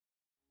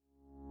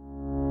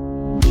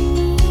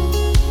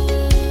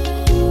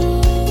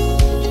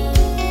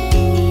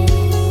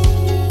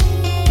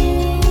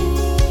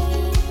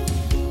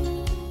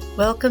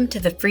Welcome to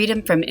the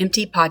Freedom from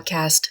Empty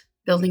podcast,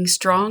 building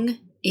strong,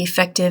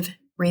 effective,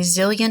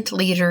 resilient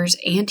leaders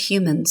and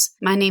humans.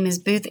 My name is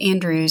Booth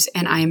Andrews,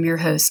 and I am your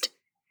host.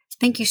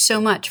 Thank you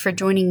so much for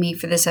joining me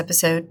for this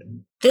episode.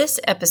 This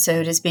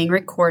episode is being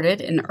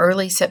recorded in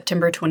early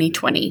September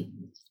 2020.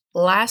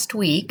 Last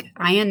week,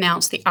 I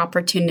announced the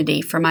opportunity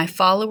for my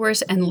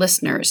followers and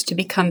listeners to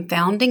become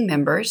founding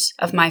members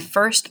of my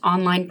first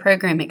online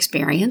program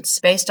experience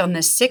based on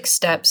the 6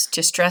 steps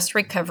to stress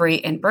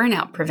recovery and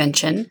burnout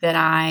prevention that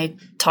I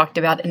talked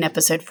about in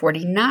episode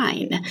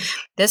 49.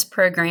 This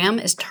program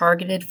is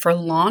targeted for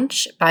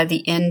launch by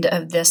the end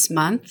of this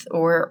month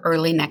or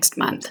early next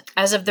month.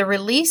 As of the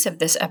release of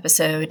this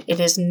episode, it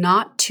is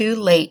not too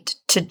late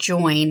to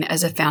join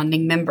as a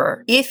founding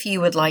member. If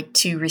you would like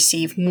to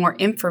receive more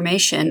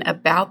information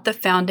about the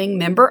founding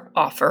member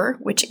offer,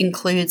 which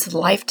includes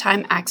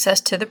lifetime access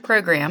to the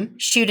program,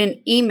 shoot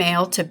an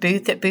email to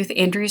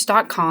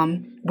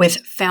booth@boothandrews.com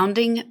with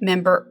founding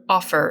member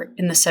offer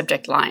in the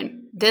subject line.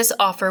 This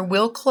offer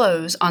will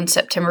close on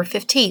September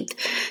 15th,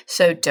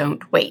 so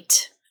don't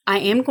wait. I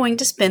am going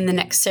to spend the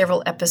next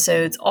several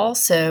episodes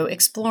also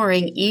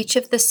exploring each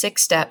of the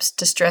 6 steps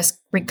to stress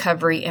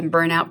recovery and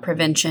burnout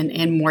prevention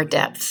in more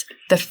depth.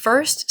 The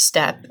first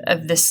step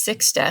of the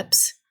 6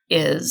 steps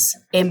is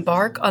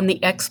embark on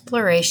the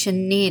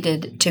exploration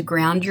needed to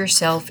ground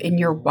yourself in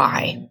your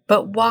why.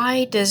 But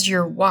why does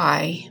your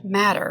why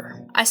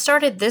matter? I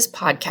started this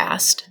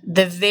podcast,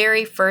 the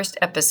very first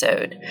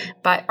episode,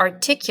 by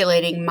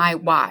articulating my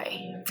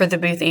why for the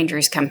Booth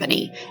Andrews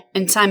Company,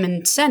 and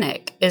Simon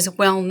Sinek is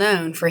well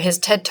known for his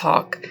TED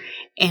Talk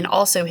and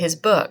also his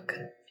book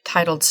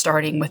titled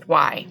Starting with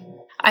Why.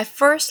 I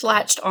first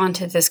latched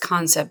onto this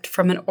concept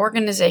from an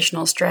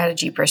organizational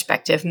strategy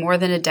perspective more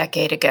than a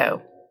decade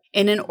ago.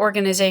 In an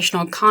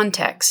organizational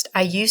context,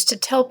 I used to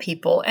tell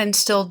people, and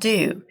still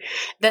do,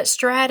 that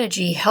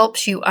strategy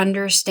helps you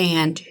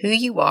understand who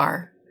you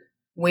are,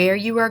 where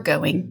you are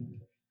going,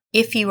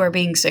 if you are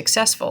being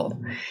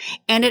successful,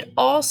 and it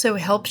also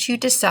helps you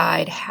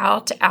decide how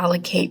to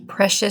allocate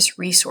precious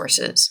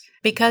resources,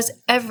 because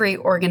every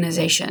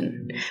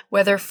organization,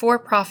 whether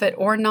for-profit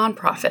or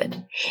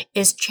nonprofit,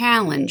 is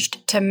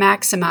challenged to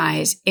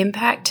maximize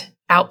impact,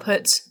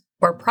 outputs,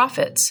 or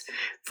profits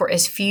for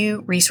as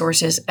few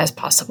resources as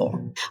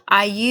possible.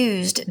 I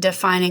used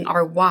defining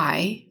our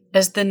why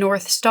as the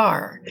North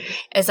Star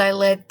as I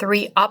led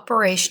 3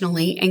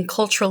 operationally and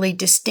culturally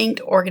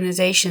distinct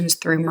organizations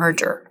through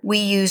merger. We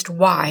used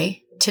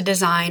why to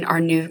design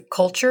our new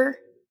culture,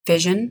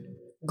 vision,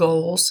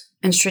 goals,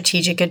 and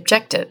strategic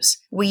objectives.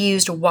 We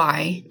used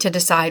why to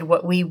decide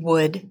what we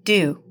would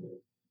do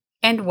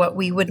and what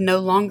we would no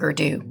longer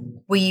do.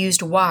 We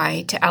used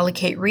why to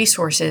allocate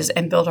resources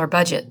and build our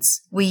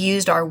budgets. We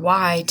used our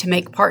why to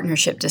make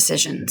partnership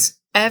decisions.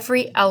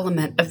 Every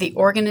element of the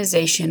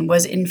organization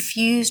was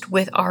infused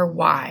with our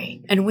why,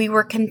 and we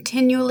were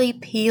continually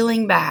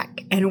peeling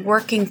back and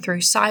working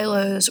through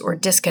silos or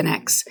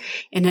disconnects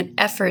in an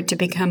effort to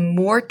become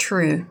more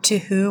true to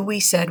who we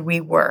said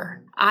we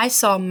were. I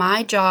saw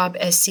my job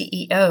as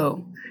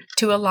CEO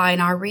to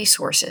align our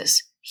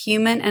resources,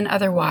 human and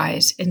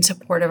otherwise, in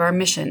support of our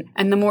mission.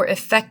 And the more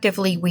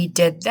effectively we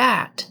did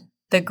that,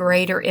 the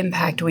greater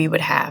impact we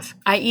would have.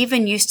 I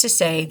even used to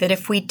say that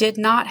if we did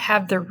not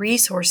have the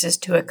resources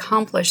to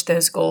accomplish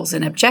those goals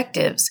and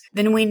objectives,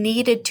 then we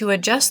needed to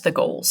adjust the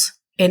goals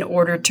in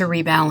order to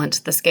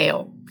rebalance the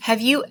scale.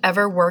 Have you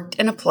ever worked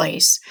in a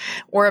place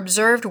or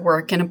observed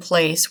work in a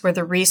place where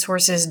the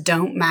resources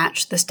don't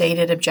match the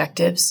stated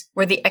objectives,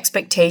 where the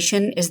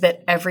expectation is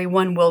that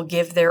everyone will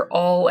give their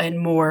all and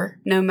more,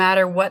 no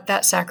matter what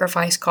that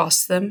sacrifice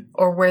costs them,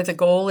 or where the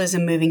goal is a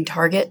moving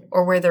target,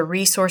 or where the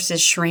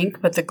resources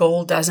shrink but the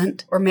goal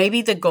doesn't, or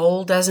maybe the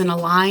goal doesn't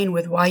align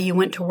with why you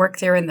went to work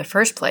there in the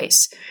first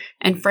place,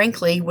 and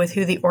frankly, with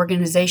who the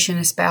organization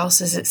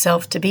espouses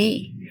itself to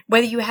be?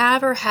 Whether you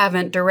have or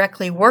haven't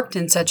directly worked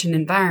in such an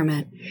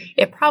environment,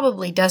 it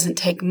probably doesn't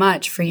take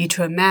much for you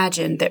to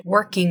imagine that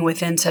working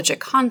within such a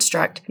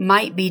construct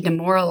might be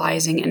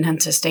demoralizing and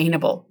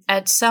unsustainable.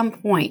 At some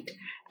point,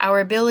 our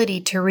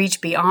ability to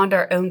reach beyond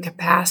our own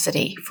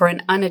capacity for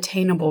an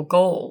unattainable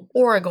goal,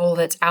 or a goal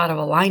that's out of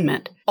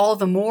alignment, all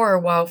the more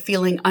while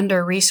feeling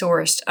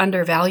under-resourced,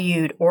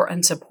 undervalued, or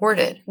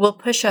unsupported, will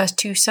push us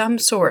to some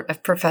sort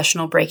of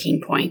professional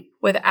breaking point.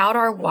 Without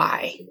our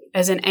why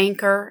as an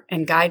anchor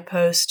and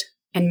guidepost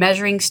and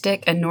measuring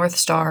stick and North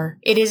Star,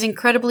 it is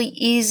incredibly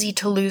easy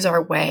to lose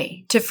our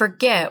way, to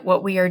forget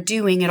what we are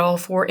doing it all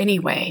for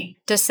anyway,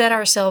 to set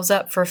ourselves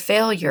up for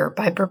failure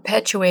by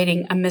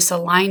perpetuating a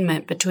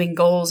misalignment between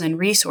goals and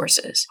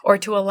resources, or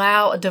to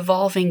allow a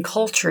devolving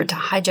culture to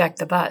hijack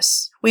the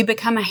bus. We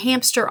become a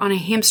hamster on a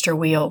hamster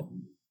wheel,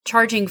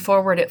 charging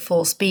forward at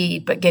full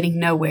speed but getting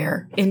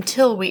nowhere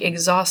until we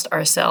exhaust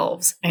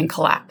ourselves and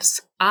collapse.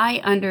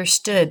 I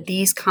understood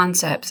these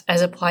concepts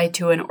as applied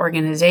to an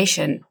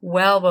organization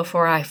well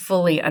before I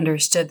fully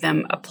understood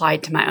them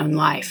applied to my own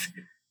life.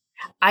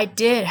 I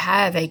did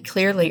have a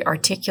clearly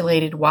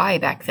articulated why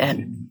back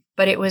then,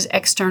 but it was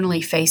externally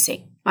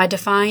facing. My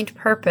defined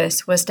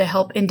purpose was to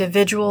help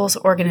individuals,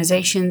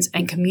 organizations,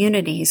 and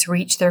communities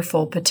reach their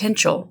full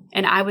potential,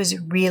 and I was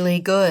really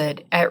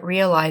good at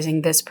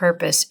realizing this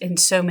purpose in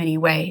so many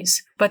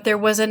ways. But there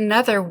was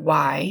another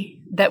why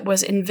that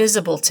was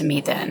invisible to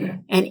me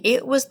then, and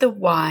it was the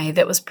why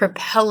that was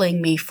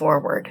propelling me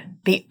forward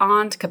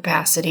beyond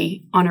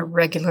capacity on a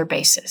regular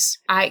basis.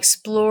 I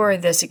explore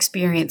this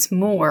experience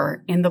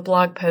more in the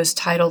blog post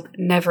titled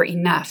Never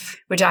Enough,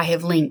 which I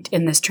have linked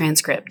in this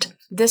transcript.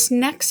 This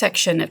next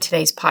section of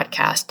today's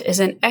podcast is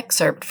an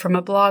excerpt from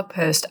a blog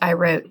post I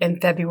wrote in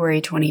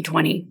February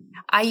 2020.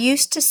 I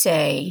used to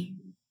say,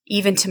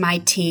 even to my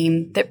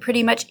team, that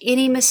pretty much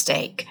any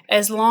mistake,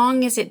 as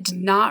long as it did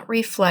not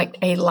reflect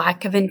a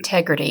lack of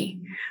integrity,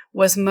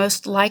 was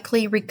most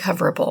likely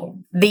recoverable.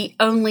 The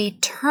only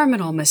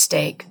terminal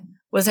mistake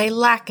was a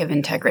lack of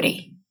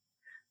integrity.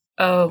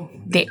 Oh,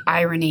 the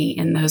irony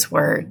in those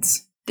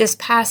words. This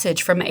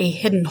passage from A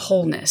Hidden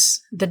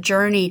Wholeness, The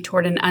Journey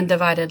Toward an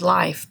Undivided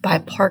Life by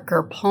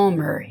Parker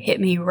Palmer hit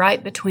me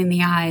right between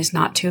the eyes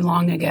not too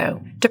long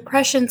ago.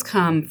 Depressions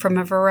come from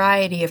a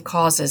variety of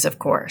causes, of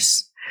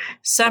course.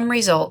 Some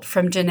result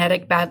from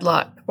genetic bad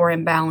luck or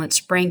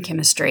imbalanced brain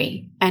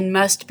chemistry and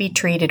must be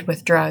treated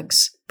with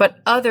drugs. But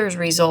others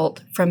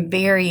result from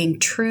burying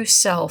true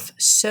self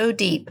so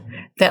deep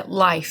that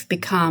life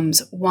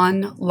becomes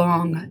one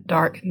long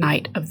dark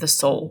night of the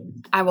soul.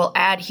 I will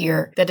add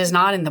here, that is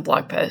not in the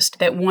blog post,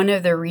 that one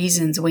of the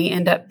reasons we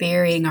end up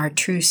burying our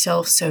true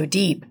self so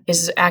deep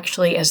is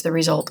actually as the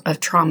result of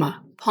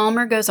trauma.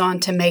 Palmer goes on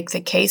to make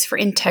the case for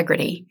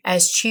integrity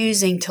as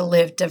choosing to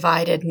live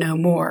divided no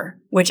more,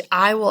 which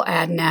I will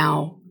add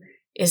now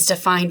is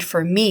defined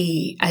for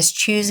me as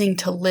choosing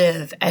to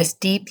live as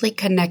deeply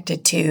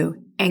connected to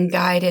and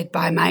guided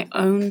by my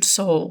own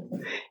soul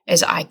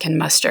as I can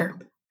muster.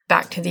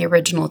 Back to the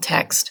original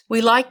text.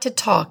 We like to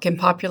talk in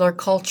popular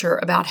culture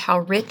about how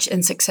rich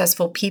and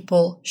successful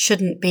people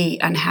shouldn't be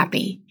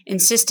unhappy,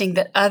 insisting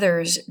that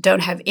others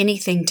don't have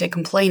anything to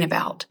complain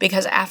about,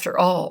 because after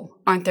all,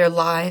 aren't their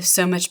lives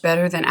so much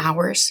better than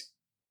ours?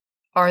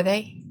 Are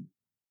they?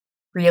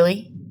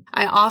 Really?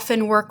 I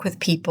often work with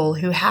people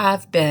who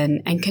have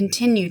been and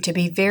continue to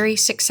be very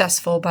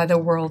successful by the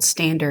world's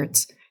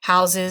standards.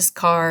 Houses,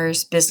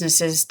 cars,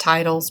 businesses,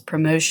 titles,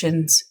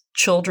 promotions,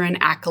 children,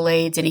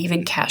 accolades, and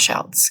even cash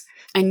outs.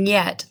 And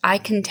yet, I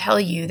can tell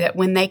you that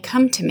when they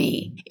come to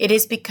me, it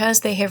is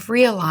because they have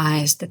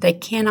realized that they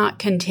cannot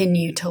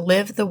continue to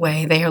live the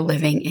way they are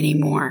living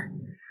anymore.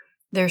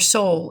 Their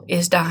soul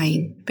is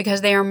dying because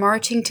they are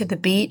marching to the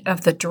beat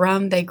of the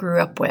drum they grew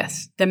up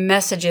with. The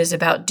messages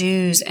about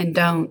do's and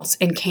don'ts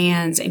and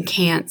cans and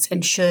can'ts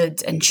and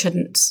shoulds and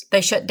shouldn'ts.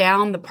 They shut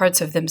down the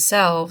parts of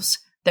themselves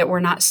that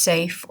were not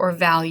safe or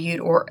valued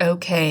or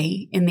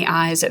okay in the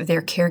eyes of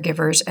their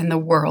caregivers and the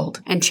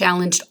world, and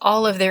challenged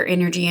all of their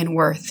energy and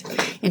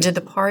worth into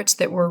the parts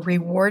that were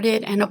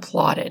rewarded and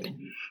applauded,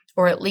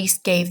 or at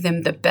least gave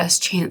them the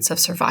best chance of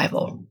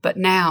survival. But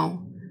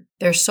now,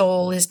 their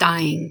soul is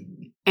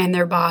dying, and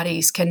their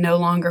bodies can no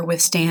longer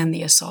withstand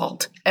the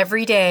assault.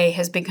 Every day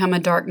has become a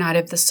dark night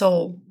of the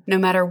soul, no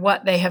matter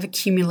what they have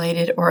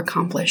accumulated or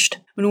accomplished.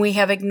 When we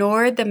have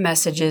ignored the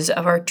messages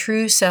of our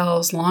true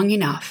selves long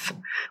enough,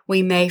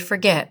 we may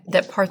forget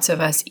that parts of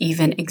us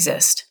even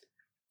exist.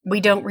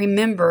 We don't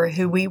remember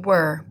who we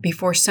were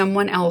before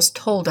someone else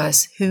told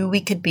us who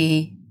we could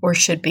be or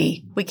should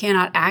be. We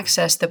cannot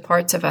access the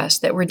parts of us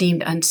that were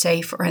deemed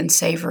unsafe or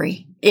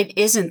unsavory. It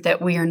isn't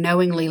that we are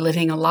knowingly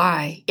living a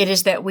lie. It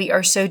is that we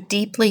are so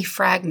deeply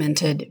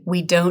fragmented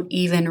we don't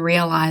even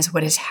realize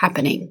what is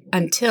happening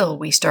until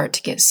we start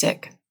to get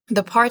sick.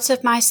 The parts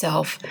of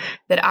myself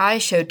that I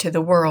showed to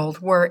the world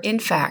were, in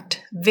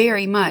fact,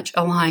 very much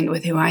aligned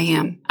with who I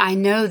am. I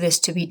know this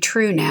to be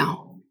true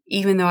now,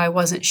 even though I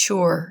wasn't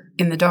sure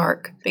in the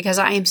dark, because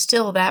I am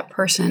still that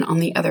person on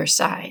the other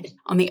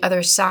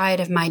side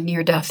of my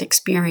near-death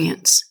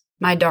experience,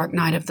 my dark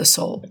night of the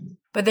soul.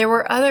 But there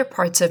were other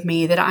parts of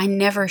me that I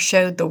never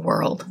showed the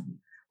world,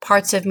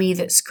 parts of me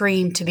that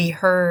screamed to be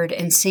heard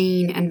and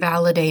seen and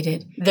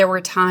validated. There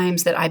were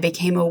times that I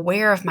became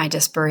aware of my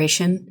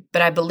desperation,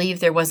 but I believed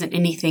there wasn't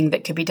anything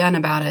that could be done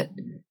about it,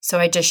 so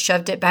I just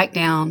shoved it back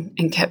down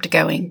and kept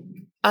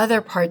going.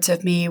 Other parts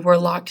of me were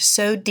locked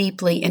so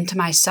deeply into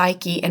my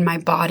psyche and my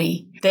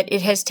body that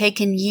it has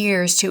taken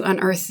years to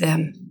unearth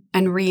them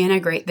and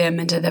reintegrate them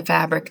into the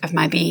fabric of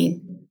my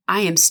being. I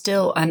am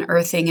still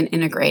unearthing and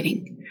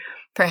integrating.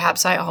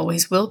 Perhaps I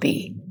always will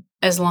be,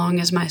 as long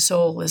as my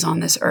soul is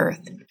on this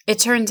earth. It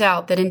turns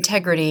out that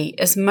integrity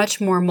is much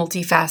more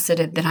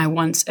multifaceted than I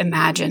once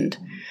imagined.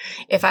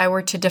 If I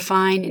were to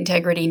define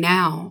integrity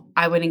now,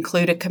 I would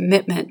include a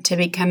commitment to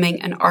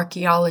becoming an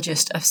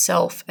archaeologist of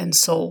self and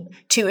soul,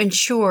 to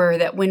ensure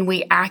that when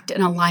we act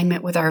in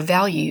alignment with our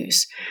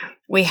values,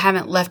 we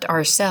haven't left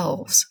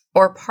ourselves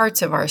or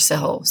parts of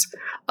ourselves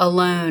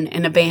alone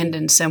and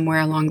abandoned somewhere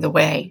along the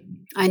way.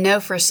 I know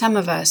for some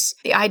of us,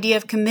 the idea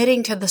of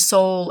committing to the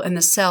soul and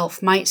the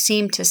self might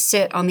seem to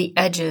sit on the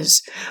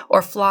edges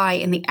or fly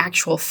in the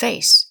actual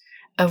face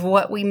of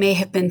what we may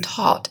have been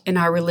taught in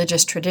our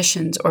religious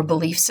traditions or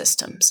belief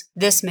systems.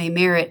 This may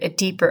merit a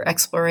deeper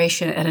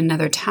exploration at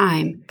another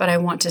time, but I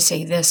want to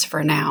say this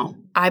for now.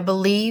 I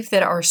believe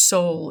that our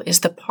soul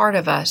is the part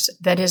of us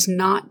that is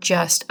not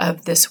just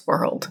of this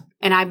world.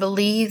 And I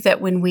believe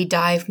that when we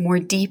dive more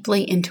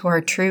deeply into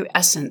our true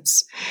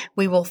essence,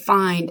 we will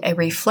find a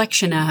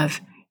reflection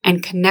of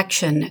and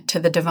connection to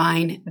the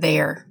divine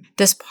there.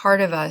 This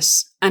part of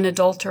us,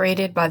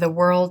 unadulterated by the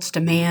world's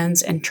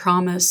demands and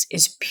traumas,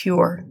 is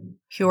pure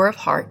of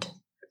heart,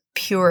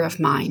 pure of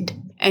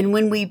mind. And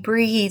when we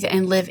breathe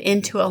and live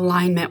into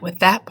alignment with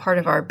that part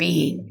of our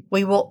being,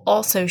 we will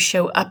also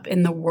show up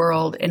in the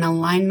world in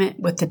alignment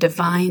with the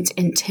divine's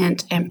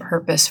intent and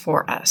purpose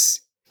for us.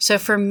 So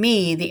for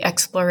me, the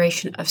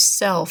exploration of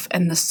self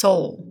and the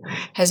soul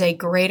has a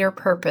greater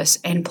purpose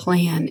and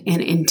plan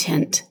and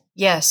intent.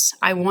 Yes,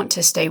 I want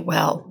to stay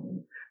well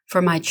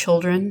for my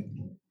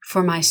children,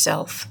 for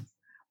myself,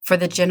 for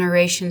the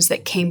generations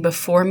that came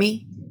before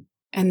me,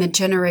 and the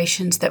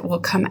generations that will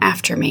come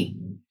after me.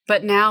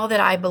 But now that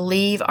I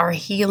believe our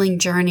healing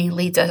journey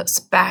leads us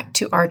back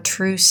to our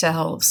true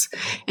selves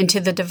and to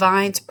the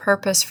divine's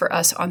purpose for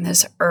us on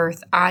this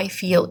earth, I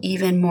feel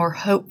even more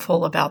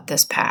hopeful about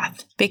this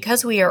path.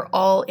 Because we are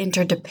all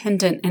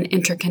interdependent and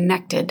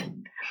interconnected,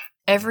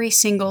 every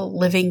single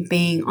living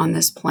being on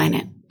this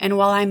planet. And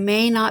while I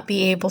may not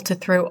be able to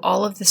throw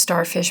all of the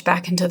starfish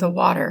back into the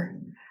water,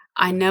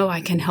 I know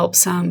I can help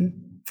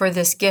some. For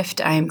this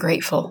gift, I am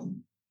grateful.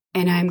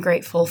 And I am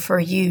grateful for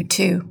you,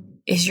 too.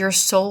 Is your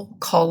soul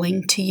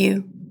calling to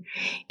you?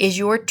 Is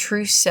your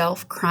true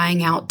self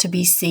crying out to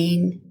be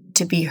seen,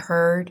 to be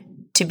heard,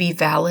 to be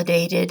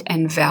validated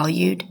and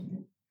valued?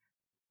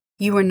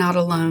 You are not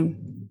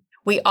alone.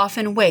 We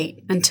often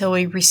wait until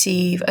we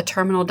receive a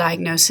terminal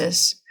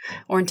diagnosis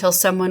or until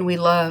someone we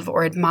love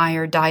or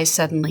admire dies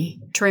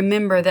suddenly to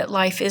remember that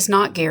life is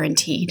not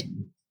guaranteed.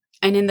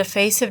 And in the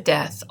face of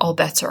death, all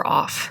bets are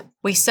off.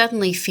 We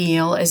suddenly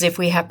feel as if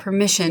we have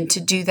permission to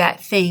do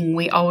that thing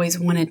we always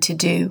wanted to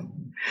do,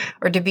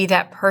 or to be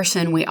that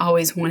person we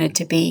always wanted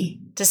to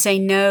be, to say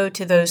no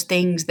to those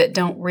things that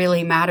don't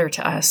really matter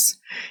to us,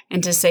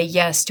 and to say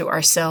yes to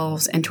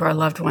ourselves and to our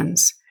loved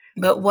ones.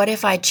 But what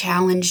if I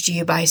challenged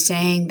you by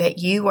saying that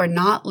you are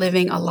not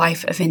living a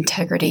life of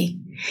integrity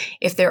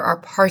if there are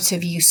parts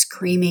of you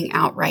screaming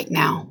out right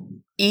now?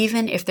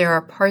 Even if there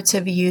are parts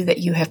of you that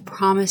you have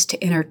promised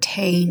to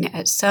entertain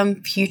at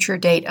some future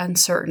date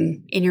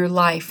uncertain in your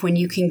life when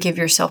you can give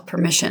yourself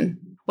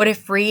permission? What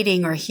if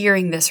reading or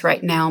hearing this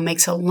right now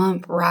makes a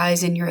lump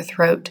rise in your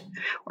throat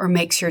or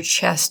makes your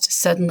chest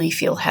suddenly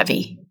feel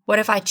heavy? What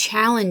if I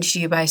challenged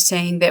you by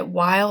saying that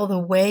while the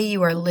way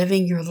you are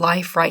living your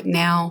life right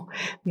now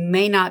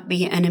may not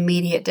be an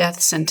immediate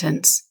death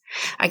sentence,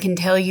 I can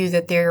tell you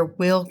that there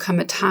will come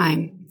a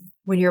time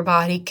when your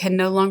body can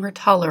no longer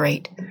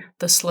tolerate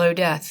the slow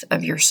death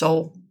of your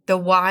soul. The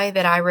why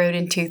that I wrote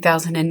in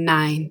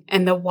 2009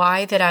 and the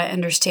why that I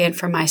understand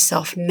for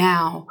myself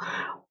now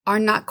are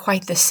not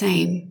quite the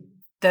same,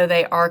 though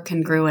they are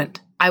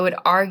congruent. I would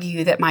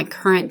argue that my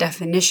current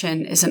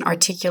definition is an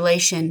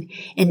articulation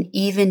in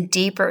even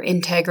deeper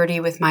integrity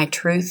with my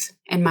truth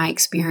and my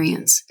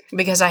experience,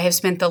 because I have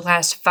spent the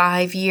last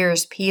 5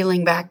 years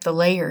peeling back the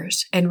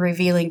layers and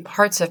revealing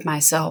parts of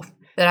myself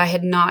that I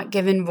had not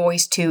given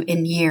voice to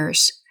in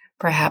years,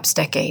 perhaps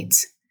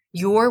decades.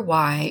 Your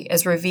why,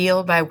 as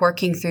revealed by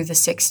working through the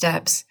 6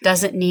 steps,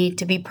 doesn't need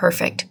to be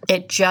perfect.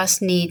 It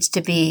just needs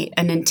to be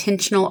an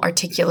intentional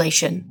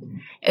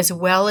articulation, as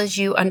well as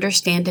you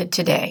understand it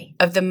today,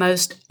 of the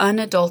most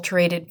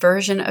unadulterated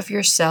version of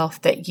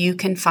yourself that you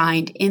can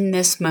find in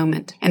this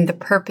moment and the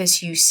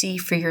purpose you see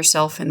for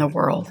yourself in the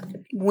world.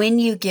 When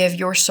you give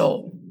your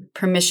soul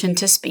permission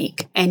to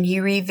speak and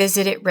you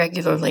revisit it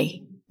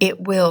regularly,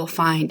 it will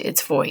find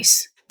its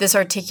voice. This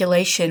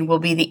articulation will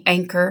be the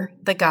anchor,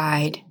 the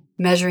guide,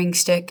 measuring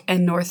stick,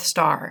 and North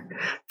Star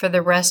for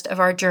the rest of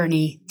our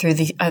journey through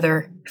the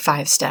other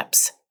 5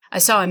 steps. I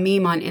saw a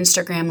meme on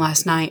Instagram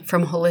last night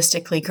from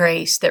Holistically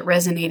Grace that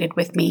resonated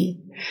with me.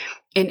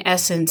 In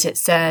essence, it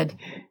said,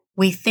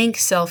 "We think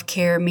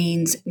self-care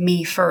means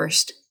me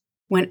first,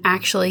 when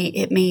actually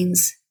it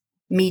means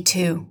me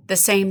too. The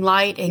same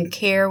light and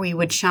care we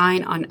would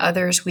shine on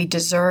others, we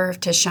deserve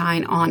to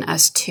shine on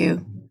us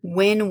too."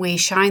 When we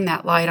shine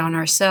that light on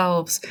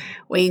ourselves,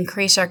 we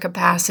increase our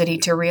capacity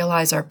to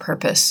realize our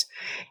purpose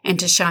and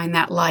to shine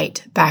that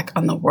light back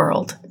on the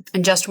world.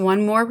 And just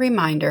one more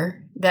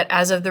reminder that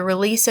as of the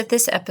release of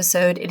this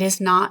episode, it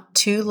is not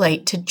too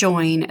late to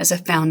join as a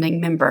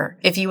founding member.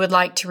 If you would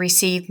like to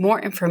receive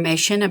more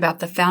information about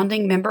the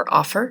founding member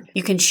offer,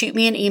 you can shoot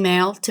me an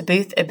email to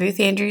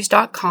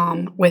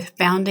booth@boothandrews.com with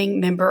founding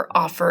member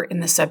offer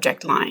in the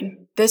subject line.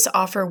 This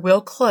offer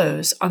will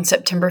close on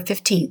September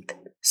 15th,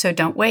 so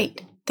don't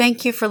wait.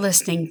 Thank you for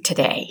listening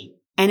today.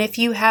 And if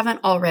you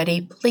haven't already,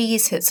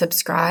 please hit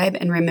subscribe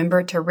and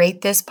remember to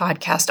rate this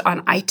podcast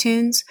on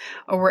iTunes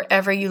or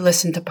wherever you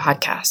listen to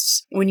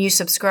podcasts. When you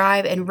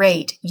subscribe and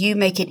rate, you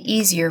make it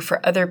easier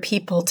for other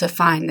people to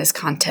find this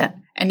content.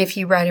 And if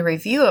you write a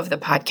review of the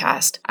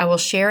podcast, I will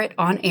share it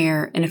on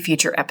air in a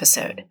future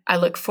episode. I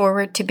look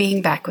forward to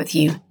being back with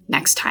you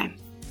next time.